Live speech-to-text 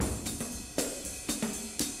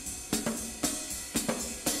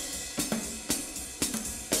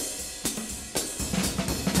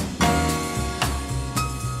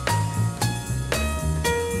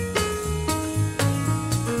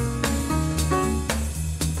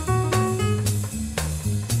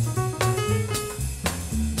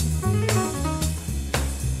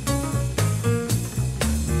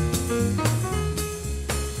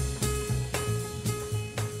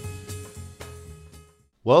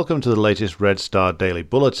Welcome to the latest Red Star Daily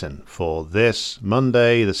Bulletin for this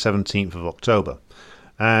Monday, the 17th of October.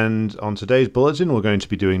 And on today's bulletin, we're going to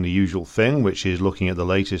be doing the usual thing, which is looking at the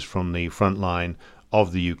latest from the front line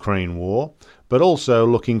of the Ukraine war, but also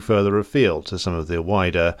looking further afield to some of the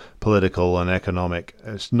wider political and economic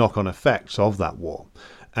knock-on effects of that war.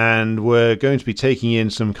 And we're going to be taking in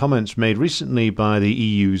some comments made recently by the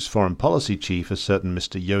EU's foreign policy chief, a certain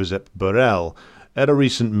Mr. Josep Borrell, at a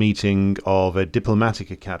recent meeting of a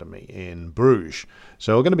diplomatic academy in Bruges.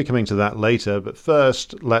 So we're going to be coming to that later, but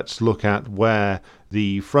first let's look at where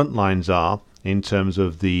the front lines are in terms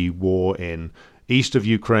of the war in east of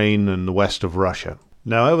Ukraine and the west of Russia.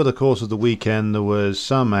 Now, over the course of the weekend, there was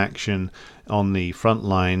some action on the front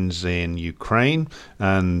lines in Ukraine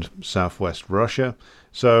and southwest Russia.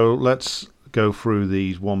 So let's go through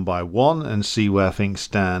these one by one and see where things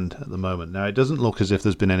stand at the moment. Now, it doesn't look as if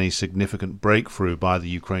there's been any significant breakthrough by the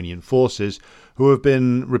Ukrainian forces, who have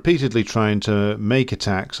been repeatedly trying to make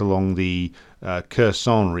attacks along the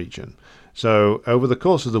Kherson region. So over the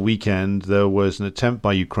course of the weekend, there was an attempt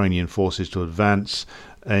by Ukrainian forces to advance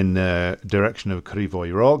in the direction of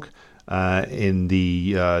Kryvyi Rog in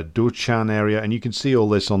the Duchan area, and you can see all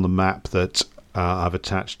this on the map that I've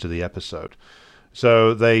attached to the episode.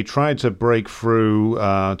 So they tried to break through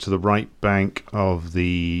to the right bank of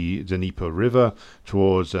the Dnieper River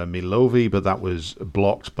towards Milovi, but that was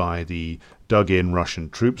blocked by the dug-in Russian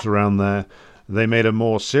troops around there. They made a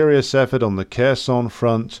more serious effort on the Kherson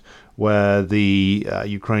front, where the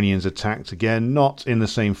Ukrainians attacked again, not in the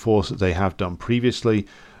same force that they have done previously.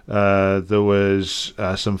 There was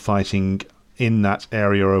some fighting in that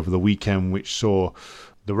area over the weekend, which saw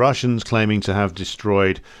the Russians claiming to have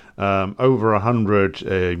destroyed over 100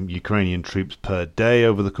 Ukrainian troops per day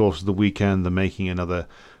over the course of the weekend. They're making another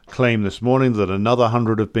claim this morning that another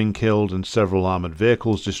 100 have been killed and several armored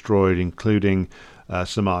vehicles destroyed, including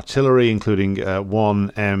some artillery, including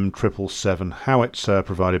one M777 howitzer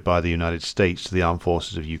provided by the United States to the armed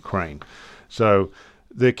forces of Ukraine. So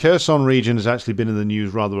the Kherson region has actually been in the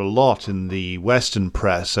news rather a lot in the Western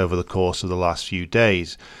press over the course of the last few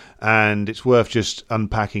days. And it's worth just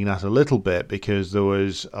unpacking that a little bit, because there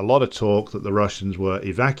was a lot of talk that the Russians were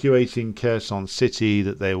evacuating Kherson city,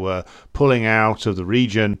 that they were pulling out of the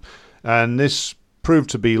region, and this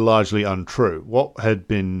proved to be largely untrue. What had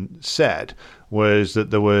been said was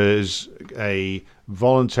that there was a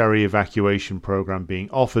voluntary evacuation program being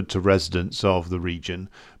offered to residents of the region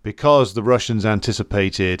because the Russians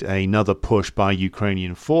anticipated another push by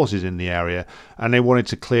Ukrainian forces in the area, and they wanted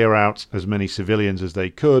to clear out as many civilians as they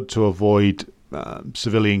could to avoid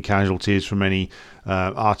civilian casualties from any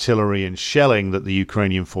artillery and shelling that the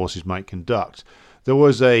Ukrainian forces might conduct. There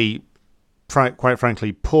was a quite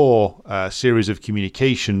frankly poor series of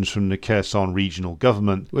communications from the Kherson regional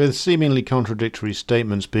government, with seemingly contradictory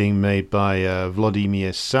statements being made by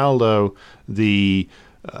Vladimir Saldo, the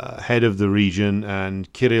head of the region,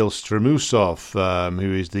 and Kirill Stremusov,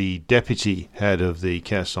 who is the deputy head of the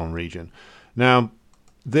Kherson region. Now,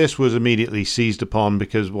 this was immediately seized upon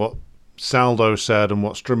because what Saldo said and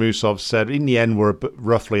what Stremusov said in the end were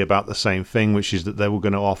roughly about the same thing, which is that they were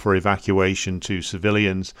going to offer evacuation to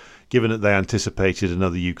civilians, given that they anticipated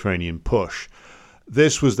another Ukrainian push.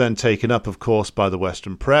 This was then taken up, of course, by the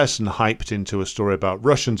Western press and hyped into a story about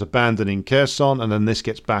Russians abandoning Kherson, and then this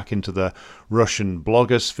gets back into the Russian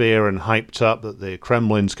blogosphere and hyped up that the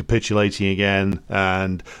Kremlin's capitulating again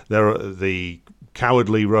and the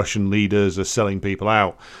cowardly Russian leaders are selling people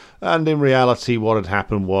out. And in reality, what had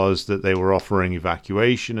happened was that they were offering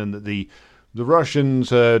evacuation, and that the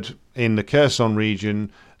Russians had, in the Kherson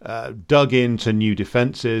region, dug into new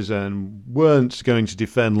defenses and weren't going to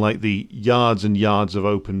defend like the yards and yards of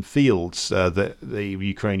open fields that the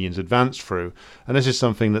Ukrainians advanced through. And this is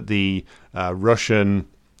something that the Russian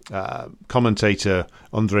commentator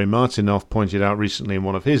Andrei Martynov pointed out recently in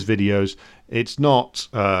one of his videos. It's not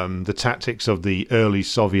the tactics of the early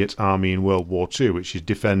Soviet army in World War II, which is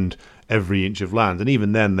defend every inch of land. And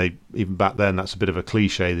even back then, that's a bit of a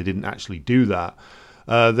cliche. They didn't actually do that.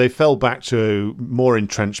 They fell back to more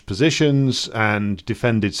entrenched positions and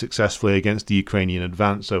defended successfully against the Ukrainian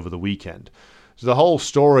advance over the weekend. So the whole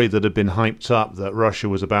story that had been hyped up that Russia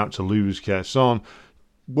was about to lose Kherson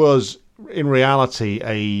was in reality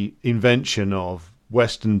a invention of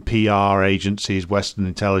Western PR agencies, Western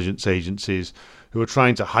intelligence agencies, who were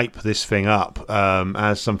trying to hype this thing up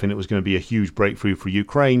as something that was going to be a huge breakthrough for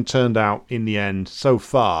Ukraine. Turned out in the end so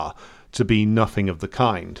far to be nothing of the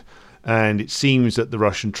kind. And it seems that the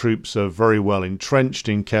Russian troops are very well entrenched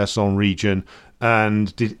in Kherson region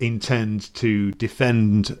and intend to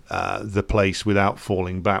defend the place without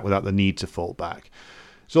falling back, without the need to fall back.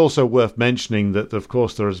 It's also worth mentioning that, of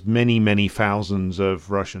course, there is many, many thousands of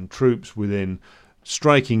Russian troops within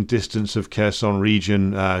striking distance of Kherson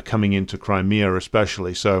region coming into Crimea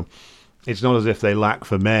especially. So it's not as if they lack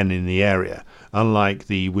for men in the area, unlike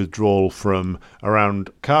the withdrawal from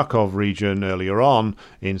around Kharkov region earlier on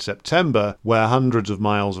in September, where hundreds of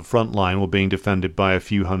miles of front line were being defended by a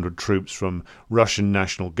few hundred troops from Russian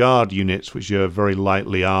National Guard units, which are very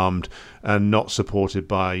lightly armed and not supported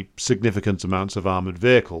by significant amounts of armoured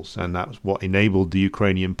vehicles. And that's what enabled the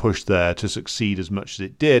Ukrainian push there to succeed as much as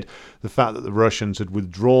it did. The fact that the Russians had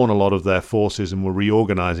withdrawn a lot of their forces and were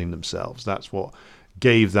reorganizing themselves, that's what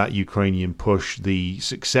gave that Ukrainian push the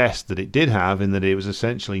success that it did have, in that it was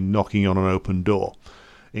essentially knocking on an open door.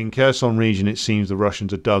 In Kherson region, it seems the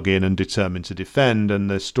Russians are dug in and determined to defend, and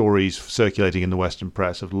the stories circulating in the Western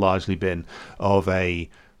press have largely been of a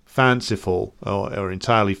fanciful or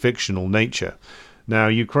entirely fictional nature. Now,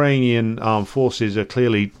 Ukrainian armed forces are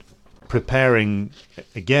clearly preparing,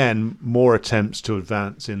 again, more attempts to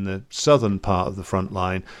advance in the southern part of the front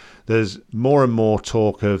line. There's more and more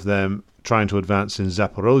talk of them trying to advance in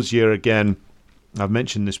Zaporozhye again. I've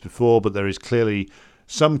mentioned this before, but there is clearly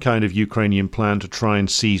some kind of Ukrainian plan to try and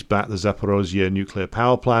seize back the Zaporozhye nuclear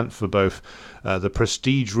power plant for both the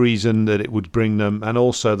prestige reason that it would bring them, and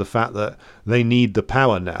also the fact that they need the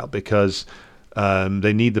power now, because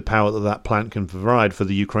they need the power that plant can provide for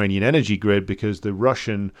the Ukrainian energy grid, because the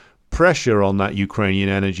Russian pressure on that Ukrainian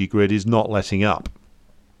energy grid is not letting up.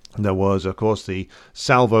 There was, of course, the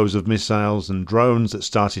salvos of missiles and drones that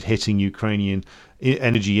started hitting Ukrainian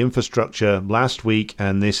energy infrastructure last week,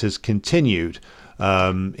 and this has continued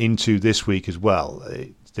into this week as well.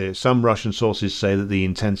 Some Russian sources say that the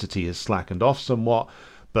intensity has slackened off somewhat,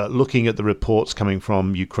 but looking at the reports coming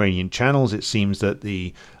from Ukrainian channels, it seems that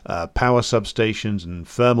the power substations and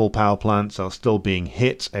thermal power plants are still being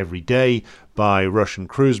hit every day by Russian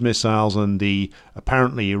cruise missiles and the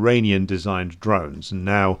apparently Iranian-designed drones. And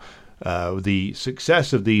now the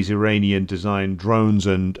success of these Iranian-designed drones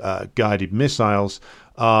and guided missiles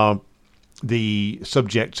are the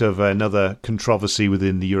subject of another controversy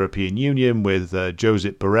within the European Union, with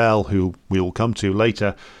Josep Borrell, who we will come to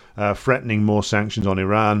later, threatening more sanctions on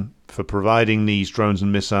Iran for providing these drones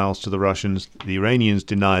and missiles to the Russians. The Iranians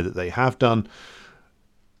deny that they have done.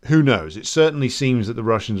 Who knows? It certainly seems that the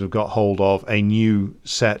Russians have got hold of a new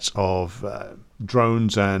set of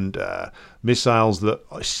drones and missiles that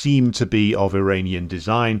seem to be of Iranian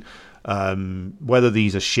design. Whether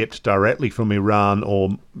these are shipped directly from Iran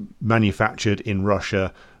or manufactured in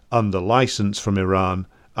Russia under license from Iran,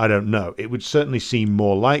 I don't know. It would certainly seem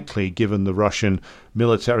more likely, given the Russian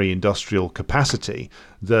military-industrial capacity,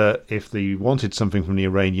 that if they wanted something from the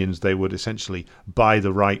Iranians, they would essentially buy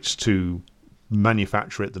the rights to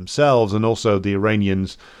manufacture it themselves. And also the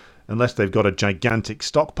Iranians, unless they've got a gigantic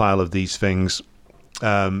stockpile of these things,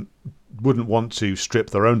 wouldn't want to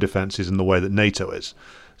strip their own defenses in the way that NATO is.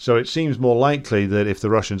 So it seems more likely that if the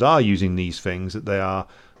Russians are using these things, that they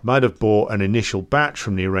might have bought an initial batch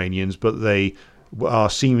from the Iranians, but they are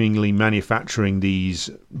seemingly manufacturing these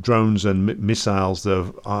drones and missiles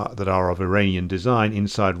that are of Iranian design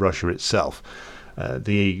inside Russia itself.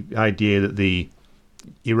 The idea that the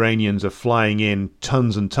Iranians are flying in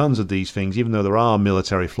tons and tons of these things, even though there are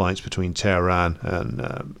military flights between Tehran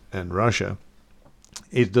and Russia,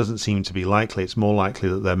 it doesn't seem to be likely. It's more likely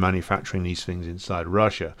that they're manufacturing these things inside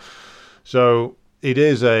Russia. So it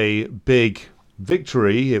is a big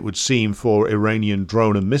victory, it would seem, for Iranian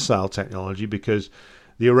drone and missile technology, because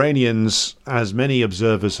the Iranians, as many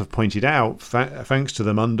observers have pointed out, thanks to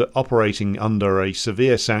them operating under a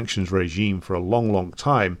severe sanctions regime for a long, long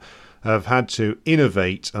time, have had to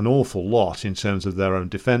innovate an awful lot in terms of their own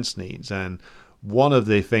defense needs. And one of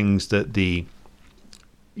the things that the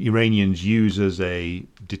Iranians use as a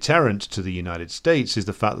deterrent to the United States is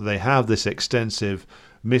the fact that they have this extensive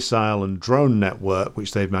missile and drone network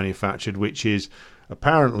which they've manufactured, which is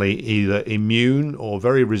apparently either immune or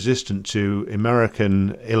very resistant to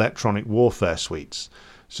American electronic warfare suites.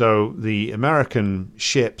 So the American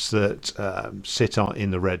ships that sit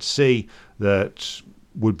in the Red Sea that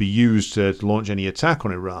would be used to launch any attack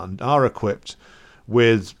on Iran are equipped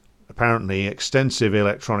with apparently extensive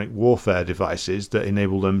electronic warfare devices that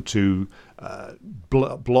enable them to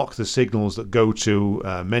block the signals that go to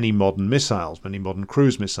many modern missiles, many modern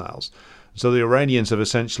cruise missiles. So the Iranians have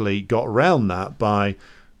essentially got around that by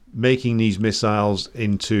making these missiles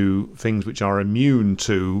into things which are immune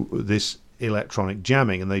to this electronic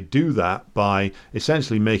jamming, and they do that by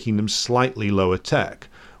essentially making them slightly lower tech,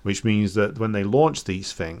 which means that when they launch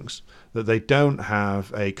these things, that they don't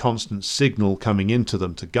have a constant signal coming into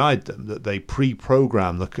them to guide them, that they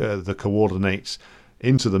pre-program the coordinates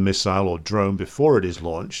into the missile or drone before it is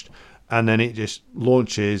launched, and then it just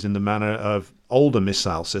launches in the manner of older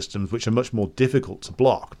missile systems, which are much more difficult to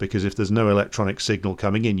block, because if there's no electronic signal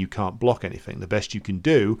coming in, you can't block anything. The best you can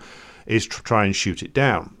do is try and shoot it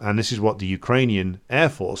down. And this is what the Ukrainian Air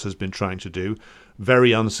Force has been trying to do,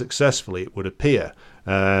 very unsuccessfully, it would appear.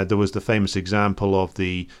 There was the famous example of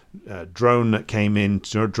the drone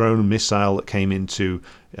missile that came into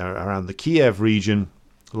around the Kiev region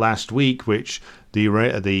last week, which the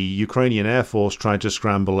Ukrainian Air Force tried to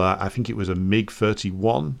scramble, I think it was a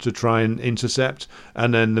MiG-31, to try and intercept,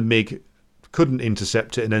 and then the MiG couldn't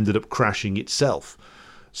intercept it and ended up crashing itself.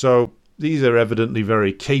 So these are evidently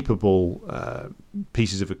very capable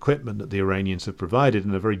pieces of equipment that the Iranians have provided,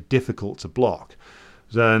 and are very difficult to block.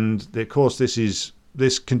 And of course,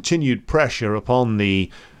 this continued pressure upon the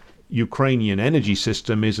Ukrainian energy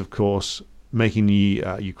system is, of course, making the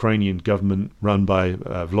Ukrainian government run by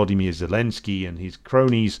Volodymyr Zelensky and his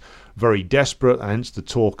cronies very desperate, hence the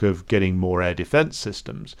talk of getting more air defense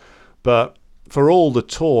systems. But for all the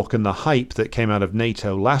talk and the hype that came out of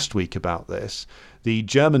NATO last week about this, the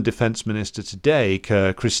German defense minister today,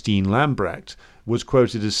 Christine Lambrecht, was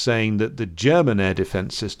quoted as saying that the German air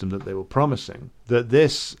defense system that they were promising, that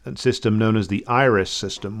this system known as the IRIS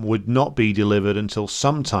system would not be delivered until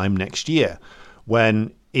sometime next year,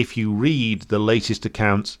 when, if you read the latest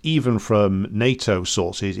accounts, even from NATO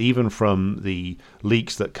sources, even from the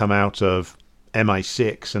leaks that come out of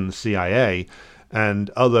MI6 and the CIA and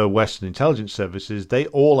other Western intelligence services, they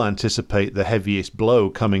all anticipate the heaviest blow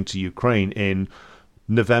coming to Ukraine in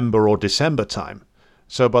November or December time.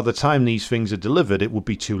 So by the time these things are delivered, it would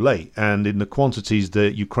be too late. And in the quantities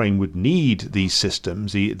that Ukraine would need these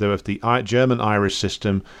systems, the German IRIS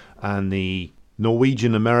system and the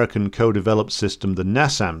Norwegian-American co-developed system, the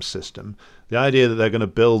NASAMS system, the idea that they're going to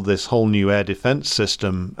build this whole new air defense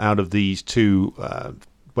system out of these two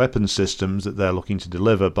weapon systems that they're looking to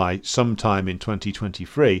deliver by sometime in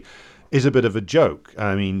 2023 is a bit of a joke.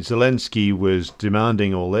 I mean, Zelensky was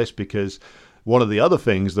demanding all this because one of the other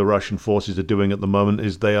things the Russian forces are doing at the moment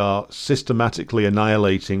is they are systematically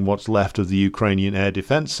annihilating what's left of the Ukrainian air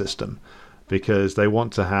defense system, because they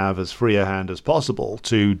want to have as free a hand as possible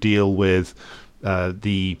to deal with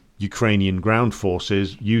the Ukrainian ground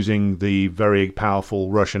forces using the very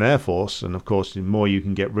powerful Russian Air Force. And of course, the more you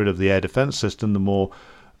can get rid of the air defense system, the more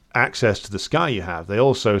access to the sky you have. They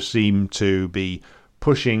also seem to be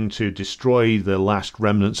pushing to destroy the last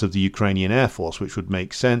remnants of the Ukrainian Air Force, which would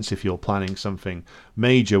make sense if you're planning something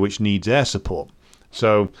major which needs air support.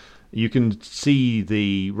 So you can see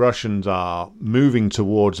the Russians are moving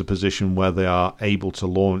towards a position where they are able to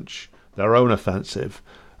launch their own offensive,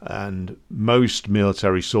 and most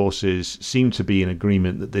military sources seem to be in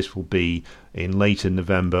agreement that this will be in later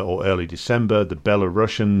November or early December. The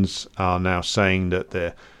Belarusians are now saying that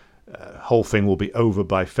the whole thing will be over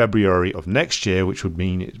by February of next year, which would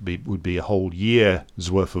mean it would be a whole year's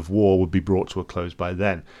worth of war would be brought to a close by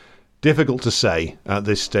then. Difficult to say at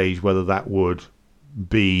this stage whether that would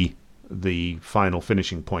be the final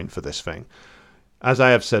finishing point for this thing. As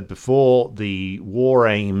I have said before, the war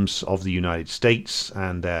aims of the United States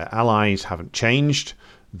and their allies haven't changed.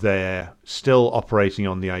 They're still operating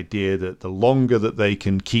on the idea that the longer that they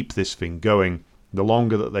can keep this thing going, the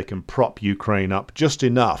longer that they can prop Ukraine up just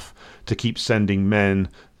enough to keep sending men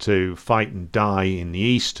to fight and die in the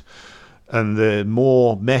east, and the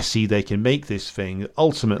more messy they can make this thing,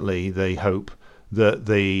 ultimately they hope that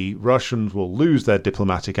the Russians will lose their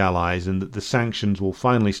diplomatic allies and that the sanctions will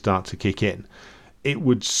finally start to kick in. It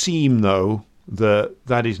would seem, though, that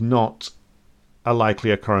that is not a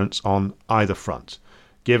likely occurrence on either front.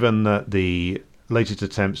 Given that the latest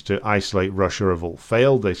attempts to isolate Russia have all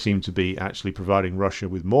failed, they seem to be actually providing Russia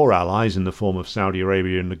with more allies in the form of Saudi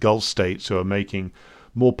Arabia and the Gulf states, who are making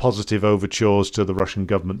more positive overtures to the Russian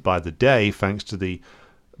government by the day, thanks to the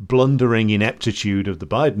blundering ineptitude of the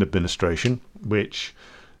Biden administration, which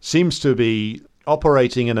seems to be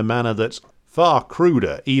operating in a manner that's far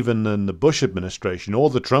cruder even than the Bush administration or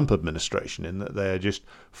the Trump administration, in that they're just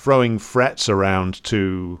throwing threats around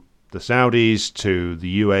to the Saudis, to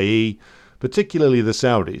the UAE, particularly the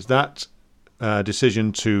Saudis. That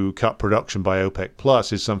decision to cut production by OPEC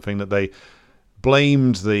Plus is something that they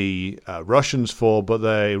blamed the Russians for, but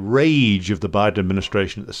the rage of the Biden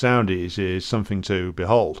administration at the Saudis is something to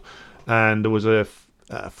behold. And there was a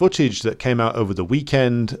footage that came out over the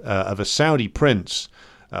weekend of a Saudi prince,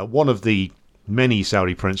 one of the many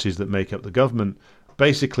Saudi princes that make up the government,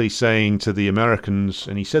 basically saying to the Americans,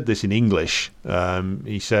 and he said this in English,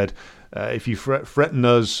 he said, if you threaten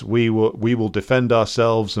us, we will defend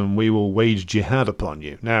ourselves and we will wage jihad upon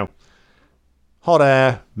you. Now, hot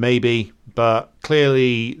air, maybe, But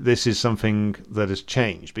clearly this is something that has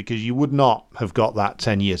changed, because you would not have got that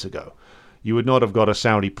 10 years ago. You would not have got a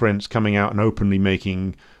Saudi prince coming out and openly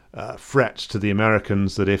making threats to the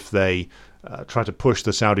Americans that if they try to push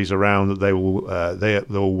the Saudis around, that they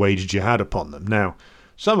will wage jihad upon them. Now,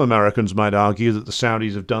 some Americans might argue that the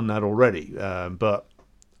Saudis have done that already, but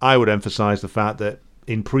I would emphasize the fact that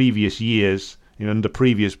in previous years, under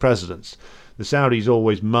previous presidents, the Saudis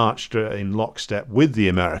always marched in lockstep with the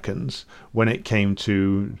Americans when it came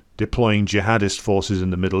to deploying jihadist forces in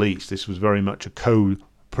the Middle East. This was very much a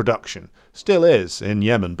co-production. Still is in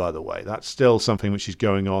Yemen, by the way. That's still something which is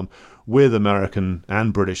going on with American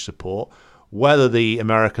and British support. Whether the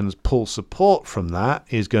Americans pull support from that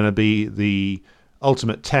is going to be the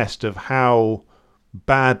ultimate test of how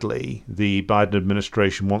badly the Biden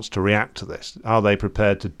administration wants to react to this. Are they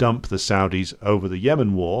prepared to dump the Saudis over the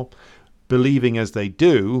Yemen war, believing as they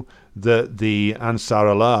do that the Ansar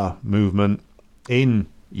Allah movement in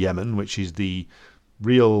Yemen, which is the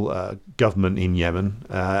real government in Yemen,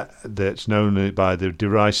 that's known by the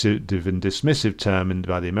derisive and dismissive term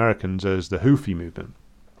by the Americans as the Houthi movement.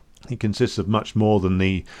 It consists of much more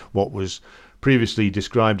than what was previously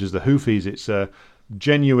described as the Houthis. It's a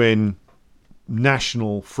genuine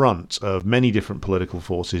national front of many different political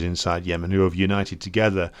forces inside Yemen who have united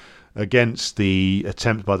together against the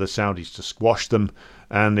attempt by the Saudis to squash them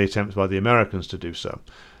and the attempt by the Americans to do so.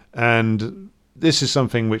 And this is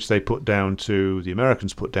something which the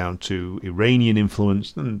Americans put down to Iranian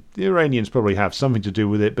influence, and the Iranians probably have something to do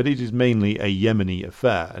with it, but it is mainly a Yemeni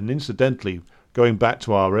affair. And incidentally, going back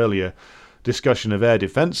to our earlier discussion of air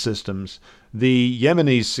defense systems, the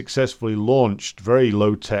Yemenis successfully launched very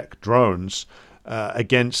low-tech drones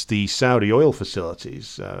against the Saudi oil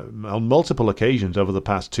facilities on multiple occasions over the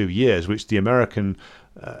past 2 years, which the American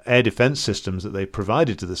air defense systems that they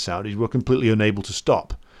provided to the Saudis were completely unable to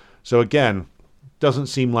stop. So again, doesn't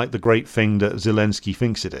seem like the great thing that Zelensky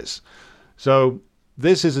thinks it is. So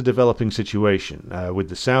this is a developing situation with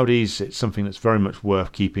the Saudis. It's something that's very much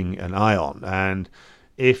worth keeping an eye on. And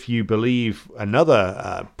if you believe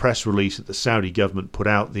another press release that the Saudi government put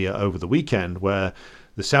out over the weekend, where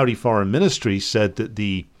the Saudi Foreign Ministry said that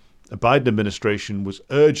the Biden administration was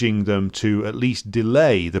urging them to at least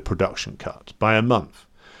delay the production cut by a month.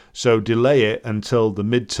 So delay it until the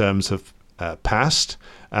midterms have passed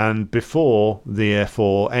and before,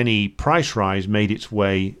 therefore, any price rise made its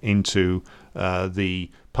way into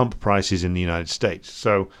the pump prices in the United States.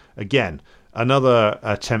 So again, another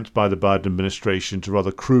attempt by the Biden administration to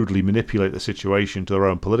rather crudely manipulate the situation to their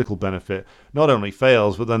own political benefit not only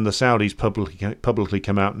fails, but then the Saudis publicly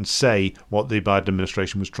come out and say what the Biden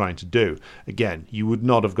administration was trying to do. Again, you would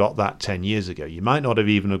not have got that 10 years ago. You might not have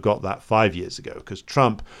even have got that 5 years ago, because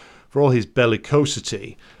Trump, for all his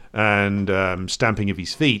bellicosity and stamping of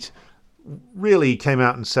his feet, really came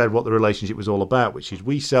out and said what the relationship was all about, which is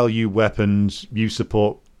we sell you weapons, you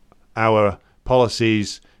support our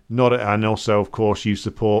policies, and also, of course, you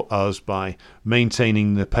support us by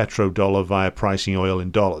maintaining the petrodollar via pricing oil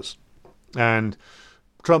in dollars. And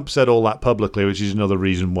Trump said all that publicly, which is another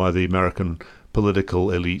reason why the American political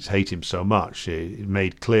elites hate him so much. It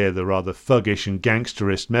made clear the rather thuggish and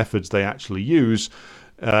gangsterist methods they actually use,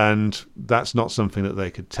 and that's not something that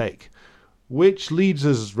they could take. Which leads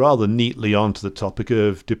us rather neatly on to the topic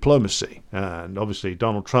of diplomacy. And obviously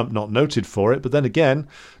Donald Trump not noted for it, but then again,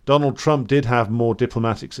 Donald Trump did have more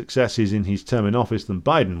diplomatic successes in his term in office than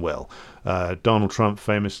Biden will. Donald Trump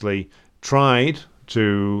famously tried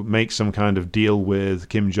to make some kind of deal with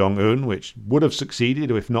Kim Jong-un, which would have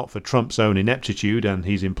succeeded if not for Trump's own ineptitude and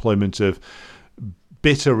his employment of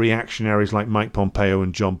bitter reactionaries like Mike Pompeo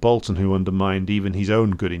and John Bolton, who undermined even his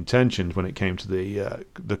own good intentions when it came to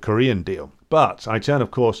the Korean deal. But I turn,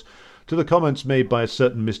 of course, to the comments made by a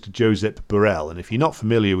certain Mr. Josep Borrell. And if you're not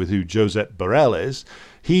familiar with who Josep Borrell is,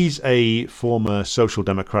 he's a former Social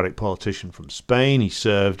Democratic politician from Spain. He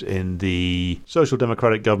served in the Social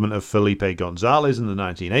Democratic government of Felipe Gonzalez in the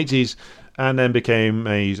 1980s and then became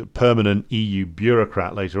a permanent EU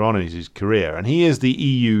bureaucrat later on in his career. And he is the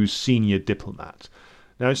EU's senior diplomat.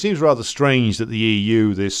 Now, it seems rather strange that the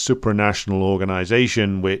EU, this supranational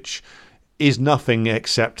organisation, which is nothing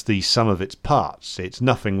except the sum of its parts. It's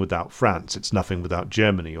nothing without France, it's nothing without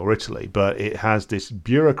Germany or Italy, but it has this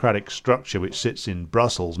bureaucratic structure which sits in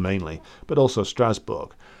Brussels mainly, but also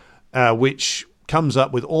Strasbourg, which comes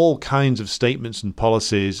up with all kinds of statements and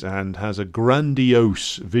policies and has a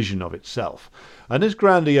grandiose vision of itself. And this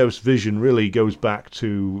grandiose vision really goes back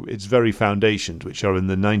to its very foundations, which are in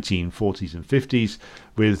the 1940s and 50s,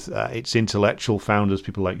 with its intellectual founders,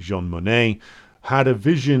 people like Jean Monnet, had a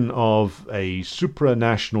vision of a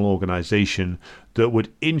supranational organization that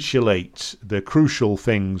would insulate the crucial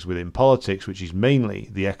things within politics, which is mainly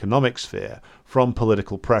the economic sphere, from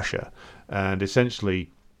political pressure, and essentially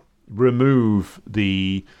remove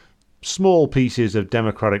the small pieces of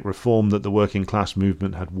democratic reform that the working class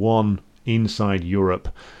movement had won inside Europe,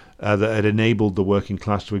 that had enabled the working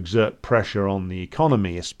class to exert pressure on the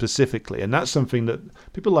economy specifically. And that's something that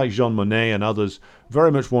people like Jean Monnet and others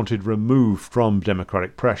very much wanted removed from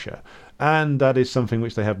democratic pressure. And that is something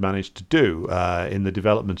which they have managed to do in the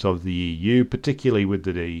development of the EU, particularly with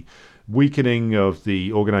the weakening of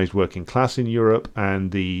the organized working class in Europe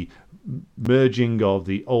and the merging of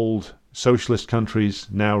the old socialist countries,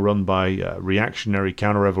 now run by reactionary,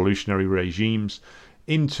 counter-revolutionary regimes,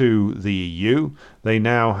 into the EU. They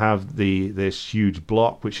now have this huge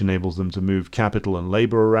bloc which enables them to move capital and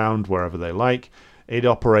labor around wherever they like. It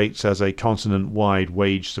operates as a continent-wide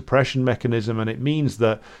wage suppression mechanism, and it means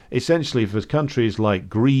that essentially for countries like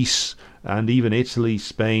Greece and even Italy,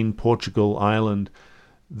 Spain, Portugal, Ireland,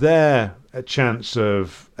 their chance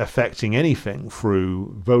of affecting anything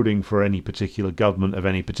through voting for any particular government of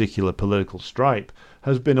any particular political stripe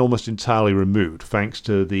has been almost entirely removed, thanks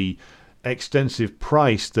to the extensive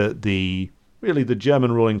price that the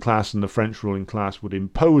German ruling class and the French ruling class would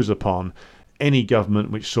impose upon any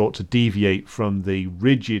government which sought to deviate from the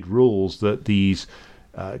rigid rules that these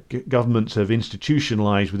governments have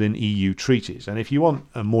institutionalized within EU treaties. And if you want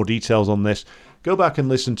more details on this, go back and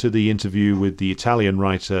listen to the interview with the Italian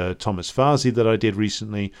writer Thomas Fasi that I did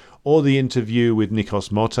recently, or the interview with Nikos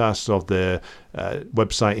Motas of the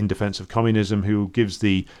website In Defense of Communism, who gives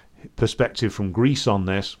the perspective from Greece on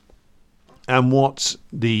this, and what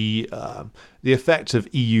the effect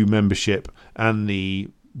of EU membership and the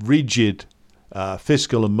rigid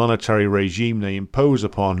fiscal and monetary regime they impose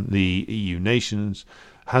upon the EU nations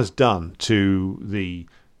has done to the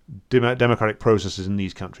democratic processes in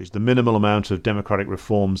these countries. The minimal amount of democratic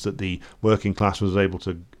reforms that the working class was able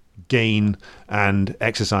to gain and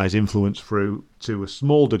exercise influence through to a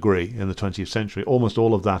small degree in the 20th century, almost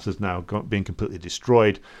all of that has now been completely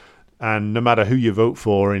destroyed. And no matter who you vote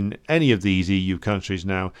for in any of these EU countries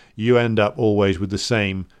now, you end up always with the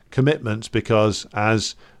same commitments because,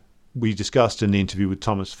 as we discussed in the interview with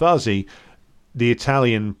Thomas Fasi, the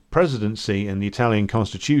Italian presidency and the Italian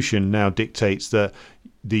constitution now dictates that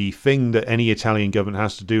the thing that any Italian government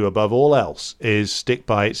has to do above all else is stick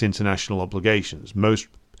by its international obligations, most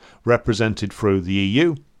represented through the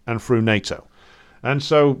EU and through NATO. And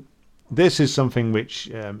so this is something which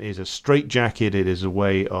is a straitjacket. It is a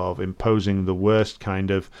way of imposing the worst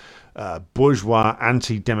kind of bourgeois,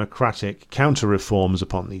 anti-democratic counter-reforms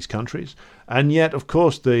upon these countries. And yet, of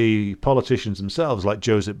course, the politicians themselves, like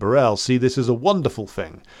Josep Borrell, see this as a wonderful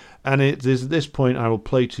thing. And it is at this point I will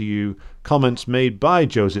play to you comments made by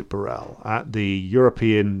Josep Borrell at the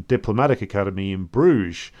European Diplomatic Academy in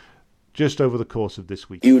Bruges just over the course of this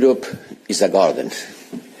week. Europe is a garden.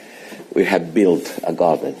 We have built a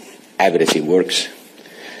garden. Everything works.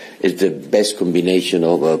 It's the best combination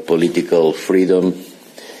of political freedom,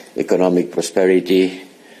 economic prosperity,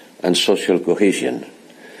 and social cohesion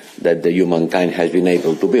that the humankind has been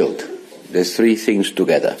able to build. The three things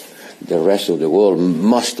together. The rest of the world,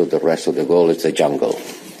 most of the rest of the world, is the jungle.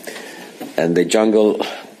 And the jungle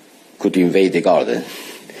could invade the garden.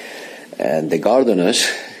 And the gardeners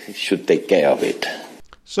should take care of it.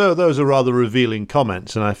 So those are rather revealing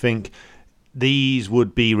comments, and I think these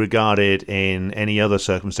would be regarded in any other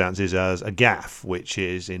circumstances as a gaffe, which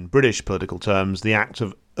is, in British political terms, the act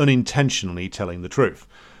of unintentionally telling the truth.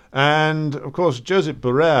 And, of course, Josep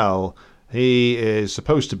Borrell, he is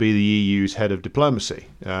supposed to be the EU's head of diplomacy.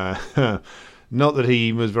 Not that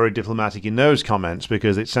he was very diplomatic in those comments,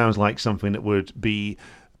 because it sounds like something that would be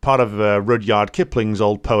part of Rudyard Kipling's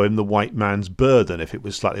old poem, The White Man's Burden, if it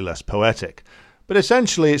was slightly less poetic. But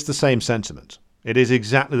essentially, it's the same sentiment. It is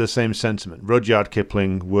exactly the same sentiment. Rudyard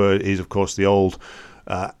Kipling is, of course, the old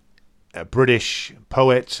British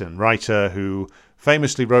poet and writer who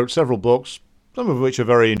famously wrote several books, some of which are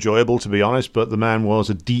very enjoyable, to be honest, but the man was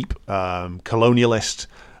a deep colonialist,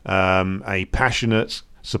 a passionate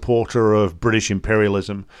supporter of British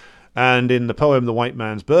imperialism. And in the poem The White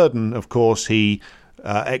Man's Burden, of course, he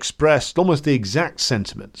expressed almost the exact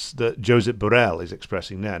sentiments that Josep Borrell is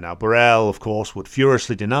expressing there. Now, Borrell, of course, would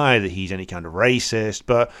furiously deny that he's any kind of racist,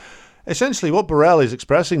 but essentially what Borrell is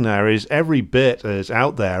expressing there is every bit as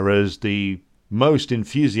out there as the most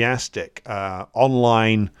enthusiastic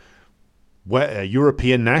online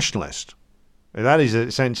European nationalist. That is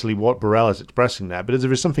essentially what Borrell is expressing there, but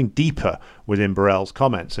there is something deeper within Borrell's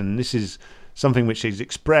comments, and this is something which is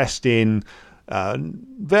expressed in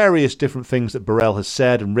various different things that Borrell has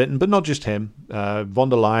said and written, but not just him. Von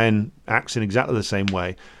der Leyen acts in exactly the same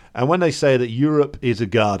way. And when they say that Europe is a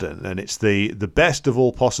garden and it's the best of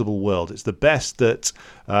all possible worlds, it's the best that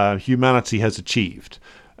humanity has achieved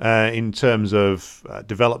in terms of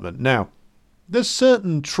development. Now, there's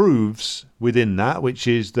certain truths within that, which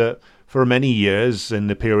is that for many years in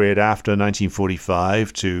the period after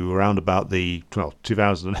 1945 to around about the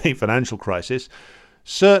 2008 financial crisis,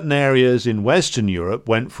 certain areas in Western Europe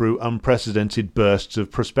went through unprecedented bursts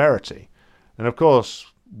of prosperity. And of course,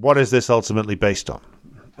 what is this ultimately based on?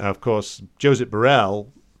 Of course, Josep Borrell,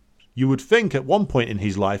 you would think at one point in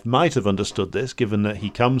his life might have understood this, given that he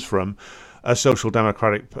comes from a social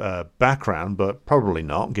democratic background, but probably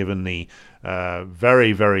not, given the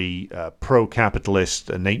very, very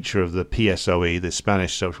pro-capitalist nature of the PSOE, the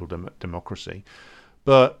Spanish social democracy.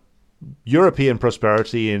 But European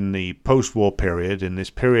prosperity in the post-war period, in this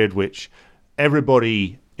period which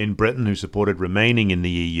everybody in Britain who supported remaining in the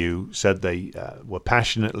EU said they were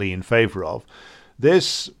passionately in favour of,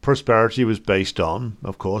 this prosperity was based on,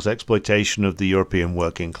 of course, exploitation of the European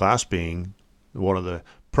working class being one of the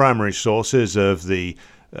primary sources of the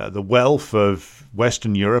wealth of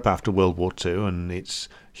Western Europe after World War II and its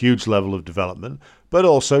huge level of development, but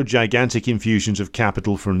also gigantic infusions of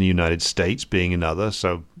capital from the United States being another.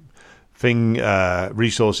 So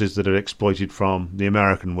resources that are exploited from the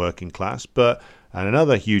American working class. And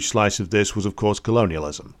another huge slice of this was, of course,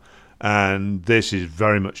 colonialism. And this is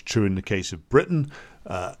very much true in the case of Britain.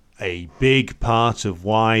 A big part of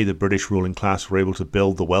why the British ruling class were able to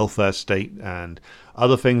build the welfare state and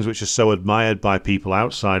other things which are so admired by people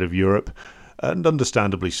outside of Europe, and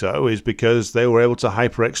understandably so, is because they were able to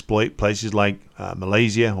hyper-exploit places like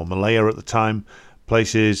Malaysia or Malaya at the time,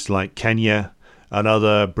 places like Kenya and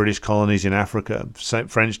other British colonies in Africa.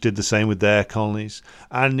 French did the same with their colonies.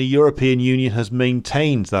 And the European Union has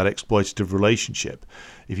maintained that exploitative relationship.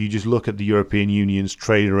 If you just look at the European Union's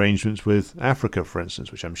trade arrangements with Africa, for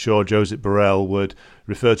instance, which I'm sure Josep Borrell would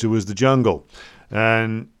refer to as the jungle.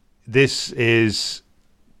 And this is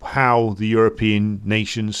how the European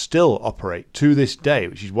nations still operate to this day,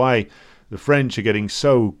 which is why the French are getting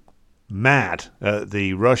so mad at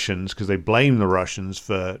the Russians, because they blame the Russians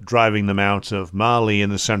for driving them out of Mali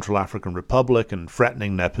and the Central African Republic and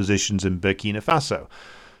threatening their positions in Burkina Faso.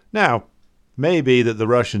 Now, maybe that the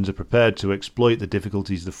Russians are prepared to exploit the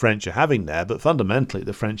difficulties the French are having there, but fundamentally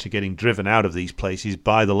the French are getting driven out of these places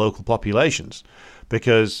by the local populations,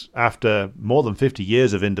 because after more than 50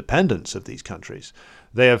 years of independence of these countries,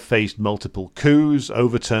 they have faced multiple coups,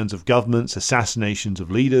 overturns of governments, assassinations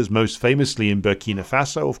of leaders. Most famously in Burkina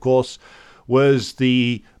Faso, of course, was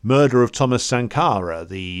the murder of Thomas Sankara,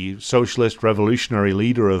 the socialist revolutionary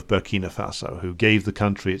leader of Burkina Faso, who gave the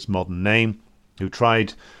country its modern name, who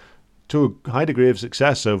tried to a high degree of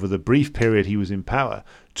success over the brief period he was in power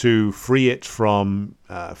to free it from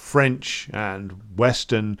French and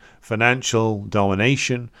Western financial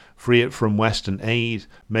domination, free it from Western aid,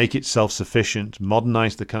 make it self-sufficient,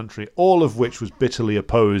 modernize the country, all of which was bitterly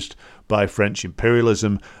opposed by French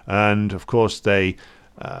imperialism. And of course they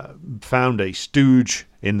found a stooge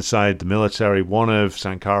inside the military, one of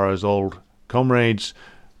Sankara's old comrades,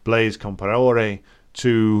 Blaise Compaoré,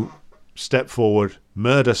 to step forward,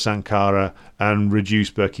 murder Sankara, and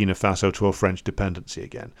reduce Burkina Faso to a French dependency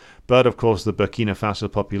again. But of course the Burkina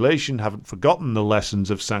Faso population haven't forgotten the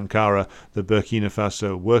lessons of Sankara. The Burkina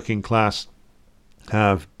Faso working class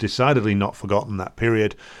have decidedly not forgotten that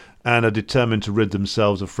period and are determined to rid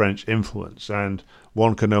themselves of French influence, and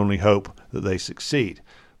one can only hope that they succeed.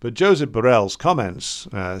 But Josep Borrell's comments,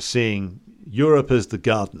 seeing Europe as the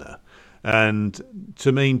gardener, and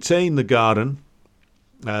to maintain the garden,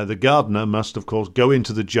 the gardener must, of course, go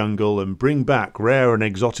into the jungle and bring back rare and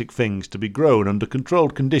exotic things to be grown under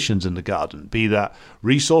controlled conditions in the garden, be that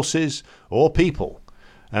resources or people.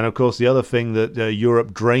 And, of course, the other thing that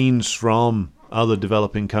Europe drains from other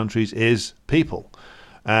developing countries is people.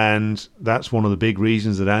 And that's one of the big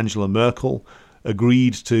reasons that Angela Merkel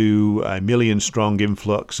agreed to a million-strong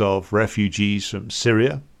influx of refugees from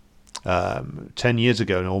Syria 10 years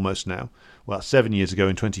ago, almost now. Well, 7 years ago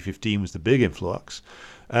in 2015 was the big influx.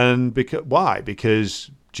 And why? Because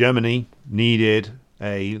Germany needed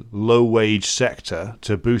a low-wage sector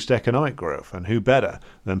to boost economic growth. And who better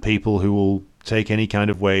than people who will take any kind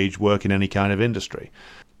of wage, work in any kind of industry?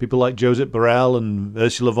 People like Josep Borrell and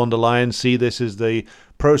Ursula von der Leyen see this as the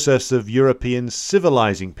process of Europeans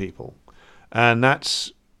civilizing people. And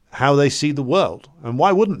that's how they see the world. And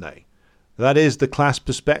why wouldn't they? That is the class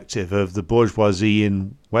perspective of the bourgeoisie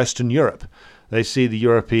in Western Europe. They see the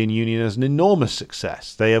European Union as an enormous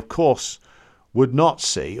success. They, of course, would not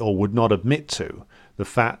see or would not admit to the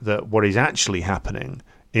fact that what is actually happening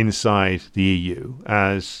inside the EU,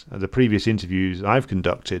 as the previous interviews I've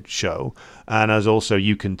conducted show, and as also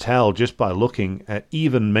you can tell just by looking at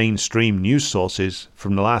even mainstream news sources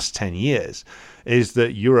from the last 10 years, is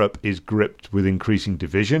that Europe is gripped with increasing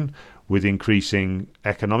division, with increasing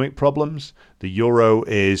economic problems. The euro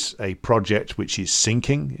is a project which is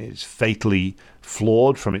sinking, is fatally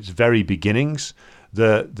flawed from its very beginnings.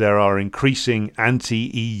 There are increasing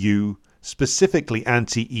anti-EU, specifically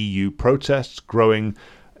anti-EU protests growing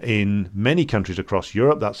in many countries across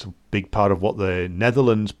Europe. That's a big part of what the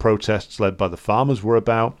Netherlands protests led by the farmers were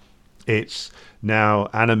about. It's now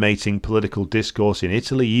animating political discourse in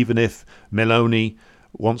Italy, even if Meloni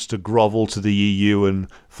wants to grovel to the EU and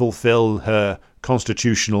fulfill her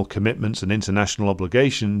constitutional commitments and international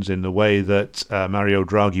obligations in the way that Mario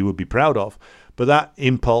Draghi would be proud of. But that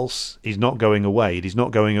impulse is not going away. It is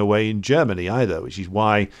not going away in Germany either, which is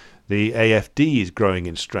why the AfD is growing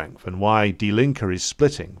in strength and why Die Linke is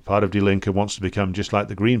splitting. Part of Die Linke wants to become just like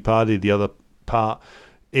the Green Party. The other part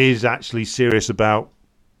is actually serious about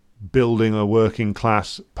building a working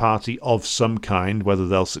class party of some kind. Whether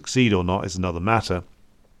they'll succeed or not is another matter.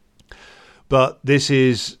 But this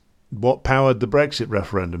is what powered the Brexit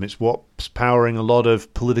referendum. It's what's powering a lot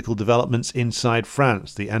of political developments inside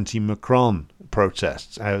France, the anti-Macron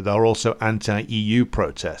protests. There are also anti-EU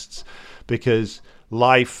protests, because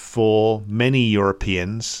life for many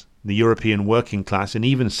Europeans, the European working class, and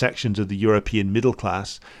even sections of the European middle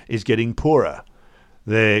class, is getting poorer.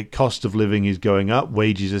 The cost of living is going up,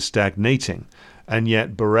 wages are stagnating. And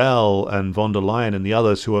yet Borrell and von der Leyen and the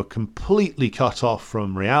others, who are completely cut off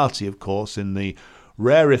from reality, of course, in the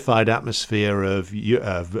rarefied atmosphere of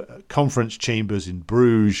conference chambers in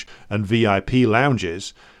Bruges and VIP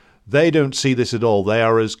lounges, they don't see this at all. They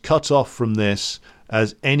are as cut off from this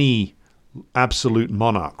as any absolute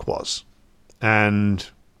monarch was. And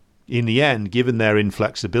in the end, given their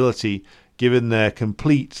inflexibility, given their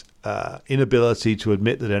complete inability to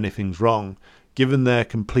admit that anything's wrong, given their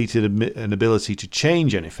complete inability to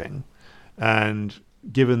change anything, and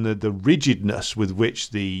given the rigidness with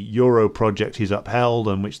which the Euro project is upheld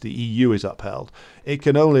and which the EU is upheld, it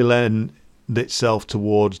can only lend itself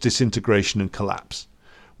towards disintegration and collapse,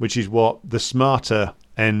 which is what the smarter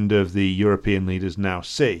end of the European leaders now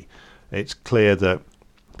see. It's clear that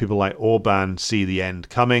people like Orban see the end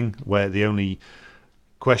coming, where the only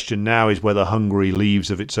question now is whether Hungary leaves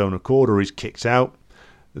of its own accord or is kicked out.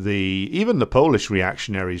 Even the Polish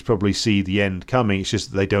reactionaries probably see the end coming. It's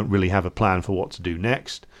just that they don't really have a plan for what to do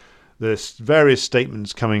next. There's various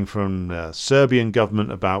statements coming from the Serbian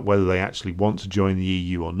government about whether they actually want to join the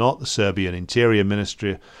EU or not. The Serbian Interior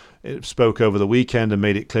Ministry spoke over the weekend and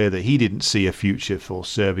made it clear that he didn't see a future for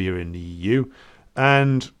Serbia in the EU.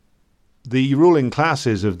 And the ruling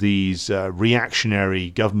classes of these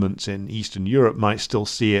reactionary governments in Eastern Europe might still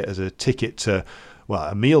see it as a ticket to, well,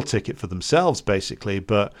 a meal ticket for themselves, basically.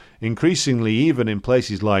 But increasingly, even in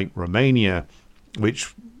places like Romania,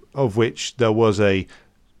 of which there was a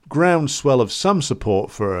groundswell of some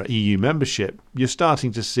support for EU membership, you're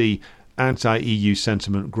starting to see anti-EU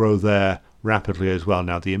sentiment grow there rapidly as well.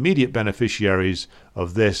 Now, the immediate beneficiaries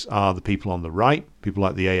of this are the people on the right, people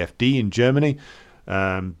like the AfD in Germany,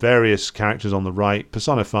 various characters on the right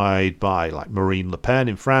personified by like Marine Le Pen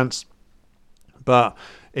in France. But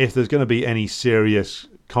if there's going to be any serious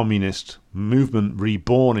communist movement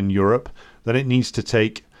reborn in Europe, then it needs to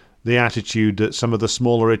take the attitude that some of the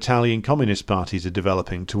smaller Italian communist parties are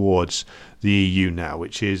developing towards the EU now,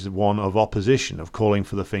 which is one of opposition, of calling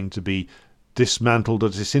for the thing to be dismantled or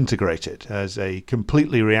disintegrated as a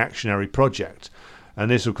completely reactionary project. And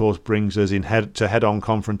this, of course, brings us to head-on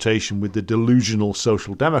confrontation with the delusional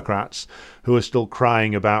Social Democrats, who are still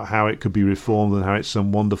crying about how it could be reformed and how it's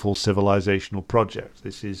some wonderful civilizational project.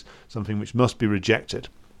 This is something which must be rejected.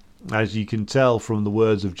 As you can tell from the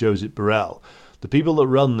words of Josep Borrell, the people that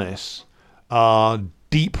run this are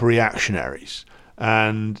deep reactionaries,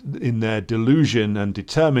 and in their delusion and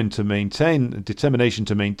determination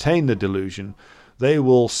to maintain the delusion, they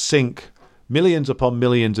will sink millions upon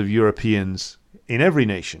millions of Europeans in every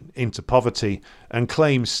nation into poverty and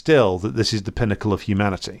claim still that this is the pinnacle of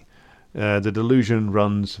humanity. The delusion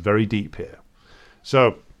runs very deep here.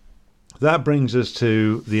 So that brings us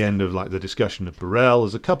to the end of the discussion of Borrell.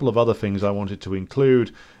 There's a couple of other things I wanted to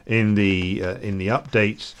include in the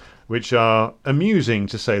updates, which are amusing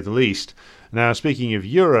to say the least. Now, speaking of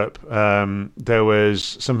Europe, there was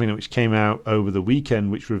something which came out over the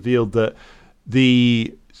weekend which revealed that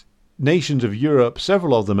the nations of Europe,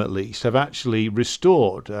 several of them at least, have actually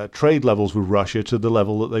restored trade levels with Russia to the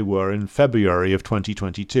level that they were in February of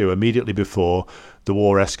 2022, immediately before the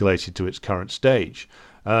war escalated to its current stage.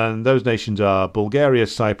 And those nations are Bulgaria,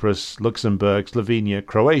 Cyprus, Luxembourg, Slovenia,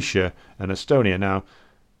 Croatia, and Estonia. Now,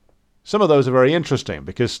 some of those are very interesting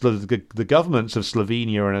because the governments of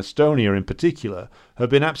Slovenia and Estonia in particular have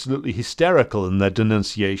been absolutely hysterical in their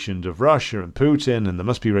denunciations of Russia and Putin, and there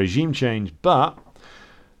must be regime change. But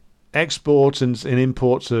exports and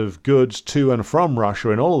imports of goods to and from Russia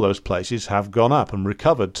in all of those places have gone up and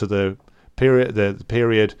recovered to the period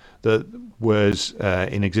that was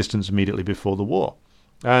in existence immediately before the war.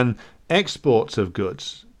 And exports of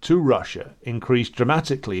goods to Russia increased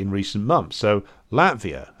dramatically in recent months. So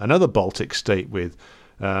Latvia, another Baltic state with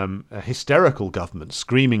a hysterical government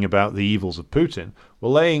screaming about the evils of Putin,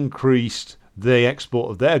 well, they increased the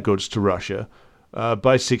export of their goods to Russia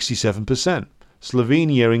by 67%.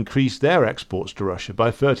 Slovenia increased their exports to Russia by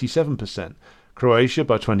 37%. Croatia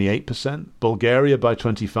by 28%, Bulgaria by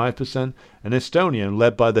 25%, and Estonia,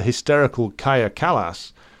 led by the hysterical Kaja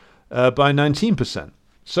Kallas, by 19%.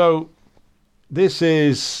 So this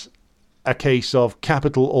is a case of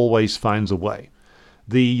capital always finds a way.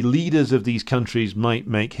 The leaders of these countries might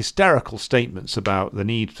make hysterical statements about the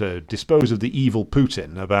need to dispose of the evil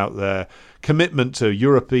Putin, about their commitment to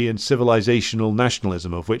European civilizational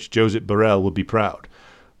nationalism, of which Josep Borrell would be proud.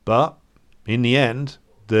 But in the end,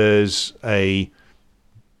 there's a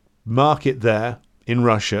market there in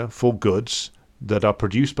Russia for goods that are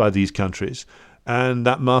produced by these countries, and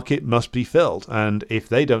that market must be filled. And if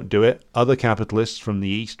they don't do it, other capitalists from the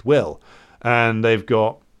East will. And they've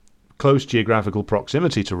got close geographical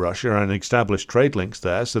proximity to Russia and established trade links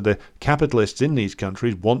there, so the capitalists in these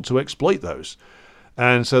countries want to exploit those.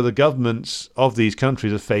 And so the governments of these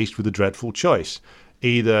countries are faced with a dreadful choice.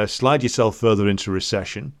 Either slide yourself further into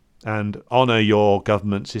recession and honour your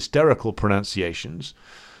government's hysterical pronunciations,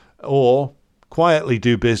 or quietly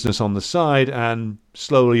do business on the side and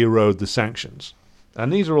slowly erode the sanctions.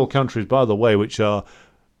 And these are all countries, by the way, which are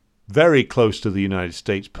very close to the United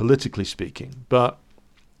States, politically speaking. But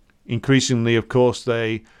increasingly, of course,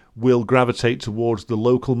 they will gravitate towards the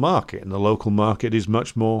local market, and the local market is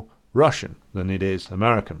much more Russian than it is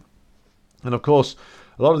American. And of course,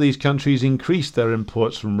 a lot of these countries increased their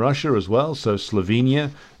imports from Russia as well. So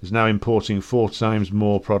Slovenia is now importing 4 times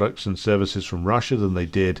more products and services from Russia than they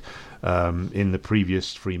did in the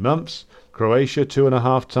previous 3 months. Croatia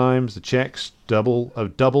 2.5 times. The Czechs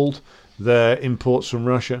have doubled their imports from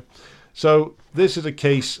Russia. So this is a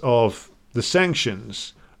case of the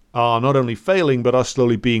sanctions are not only failing but are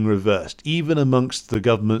slowly being reversed, even amongst the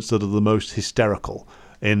governments that are the most hysterical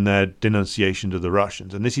in their denunciation of the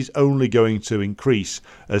Russians. And this is only going to increase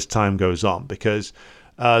as time goes on, because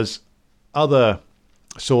as other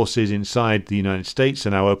sources inside the United States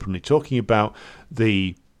are now openly talking about,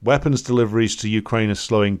 the weapons deliveries to Ukraine are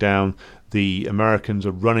slowing down. The Americans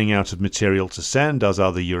are running out of material to send, as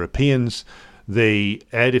are the Europeans. The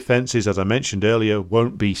air defences, as I mentioned earlier,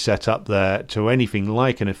 won't be set up there to anything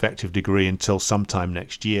like an effective degree until sometime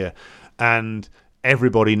next year. And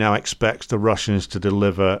everybody now expects the Russians to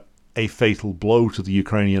deliver a fatal blow to the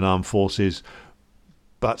Ukrainian armed forces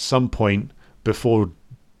at some point before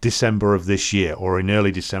December of this year, or in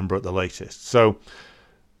early December at the latest. So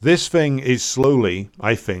this thing is slowly,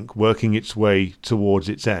 I think, working its way towards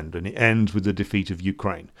its end, and it ends with the defeat of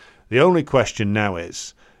Ukraine. The only question now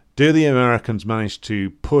is, do the Americans manage to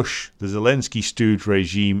push the Zelensky stooge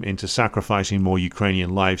regime into sacrificing more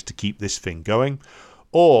Ukrainian lives to keep this thing going?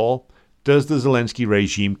 Or does the Zelensky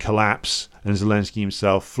regime collapse and Zelensky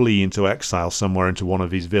himself flee into exile somewhere into one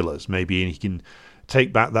of his villas? Maybe he can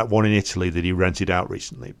take back that one in Italy that he rented out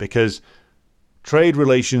recently. Because trade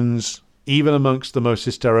relations, even amongst the most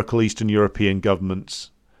hysterical Eastern European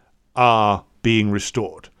governments, are being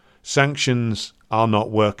restored. Sanctions are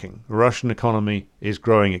not working. The Russian economy is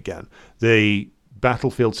growing again. The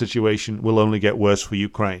battlefield situation will only get worse for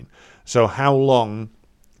Ukraine. So how long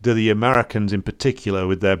do the Americans in particular,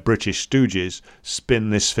 with their British stooges, spin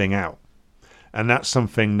this thing out? And that's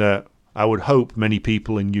something that I would hope many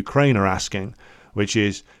people in Ukraine are asking, which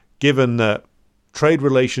is, given that trade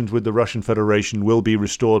relations with the Russian Federation will be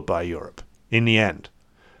restored by Europe in the end,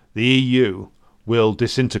 the EU will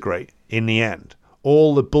disintegrate in the end.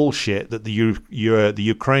 All the bullshit that the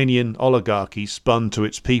Ukrainian oligarchy spun to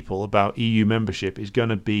its people about EU membership is going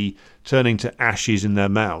to be turning to ashes in their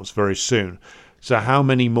mouths very soon. So how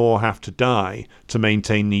many more have to die to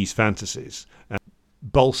maintain these fantasies and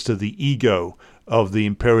bolster the ego of the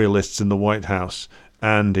imperialists in the White House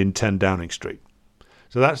and in 10 Downing Street?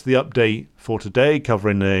 So that's the update for today,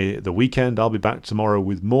 covering the weekend. I'll be back tomorrow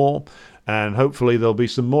with more, and hopefully there'll be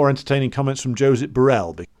some more entertaining comments from Josep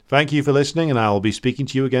Borrell. Thank you for listening, and I'll be speaking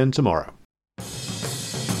to you again tomorrow.